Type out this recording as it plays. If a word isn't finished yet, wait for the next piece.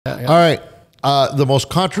All right. The most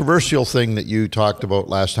controversial thing that you talked about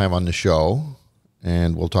last time on the show,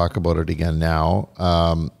 and we'll talk about it again now,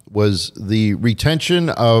 was the retention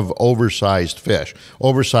of oversized fish.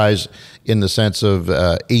 Oversized in the sense of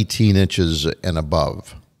 18 inches and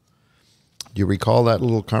above. Do you recall that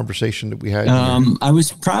little conversation that we had? I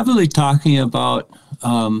was probably talking about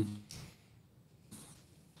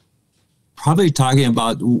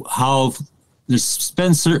how there's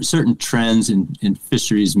been certain trends in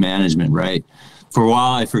fisheries management, right? For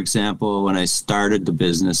walleye, for example, when I started the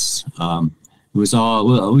business, it was all,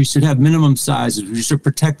 well, we should have minimum sizes. We should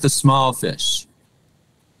protect the small fish.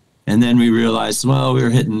 And then we realized, well, we were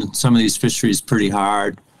hitting some of these fisheries pretty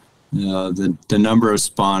hard. The number of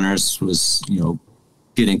spawners was,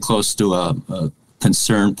 getting close to a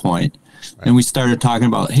concern point. Right. And we started talking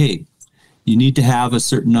about, hey, you need to have a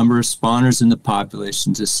certain number of spawners in the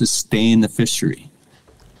population to sustain the fishery.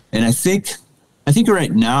 And I think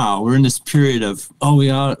right now we're in this period of, we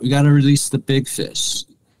got to release the big fish.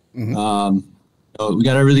 Mm-hmm. We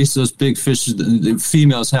got to release those big fish. The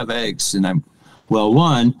females have eggs, and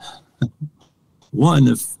one,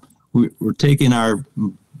 if we're taking our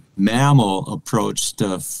mammal approach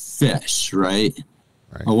to fish, right?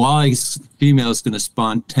 A walleye female is going to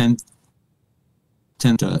spawn 10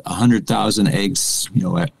 to 100,000 eggs,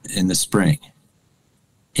 in the spring.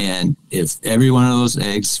 And if every one of those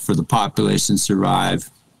eggs for the population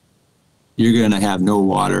survive, you're going to have no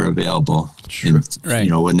water available. Sure.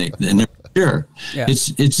 When they're sure. Yeah.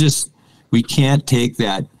 It's just, we can't take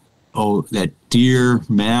that deer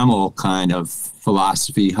mammal kind of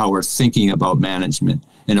philosophy, how we're thinking about management,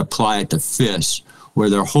 and apply it to fish, where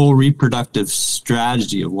their whole reproductive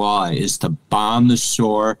strategy of walleye is to bomb the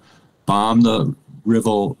shore, bomb the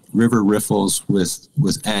river riffles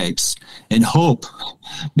with eggs, and hope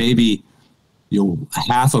maybe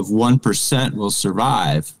half of 1% will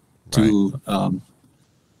survive to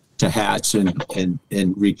hatch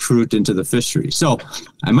and recruit into the fishery. So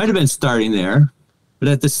I might have been starting there, but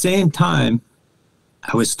at the same time,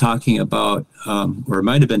 I was talking about, or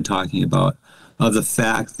might have been talking about, of the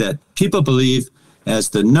fact that people believe as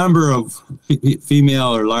the number of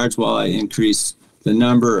female or large walleye increase, the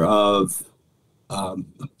number of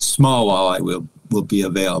small walleye will be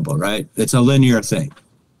available, right? It's a linear thing.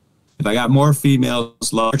 If I got more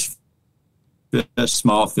females, large fish,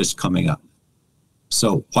 small fish coming up.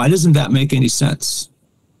 So why doesn't that make any sense?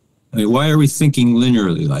 I mean, why are we thinking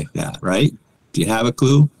linearly like that, right? Do you have a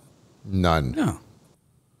clue? None. No.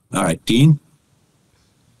 All right, Dean?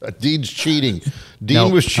 Dean's cheating.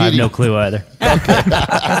 Dean was cheating. I have no clue either.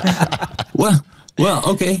 Well,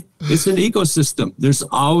 okay. It's an ecosystem. There's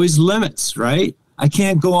always limits, right? I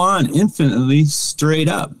can't go on infinitely straight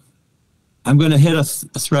up. I'm going to hit a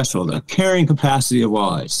threshold, a carrying capacity of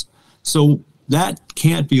walleyes. So that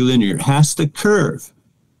can't be linear. It has to curve.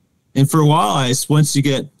 And for walleyes, once you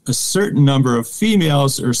get a certain number of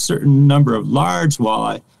females or a certain number of large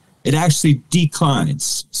walleye, it actually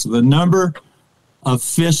declines. So the number of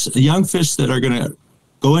fish, young fish that are going to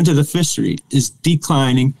go into the fishery is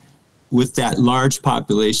declining with that large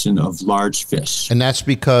population of large fish. And that's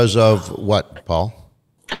because of what, Paul?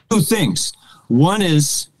 Two things. One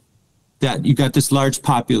is that you got this large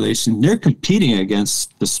population. They're competing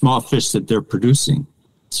against the small fish that they're producing.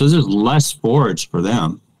 So there's less forage for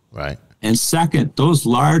them. Right. And second, those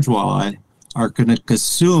large walleye are going to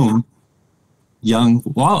consume young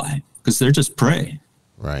walleye because they're just prey.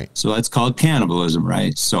 Right. So that's called cannibalism,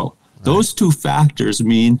 right? So those two factors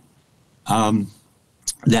mean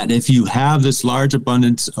that if you have this large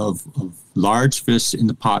abundance of large fish in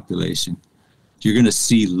the population, you're going to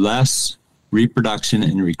see less reproduction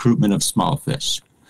and recruitment of small fish.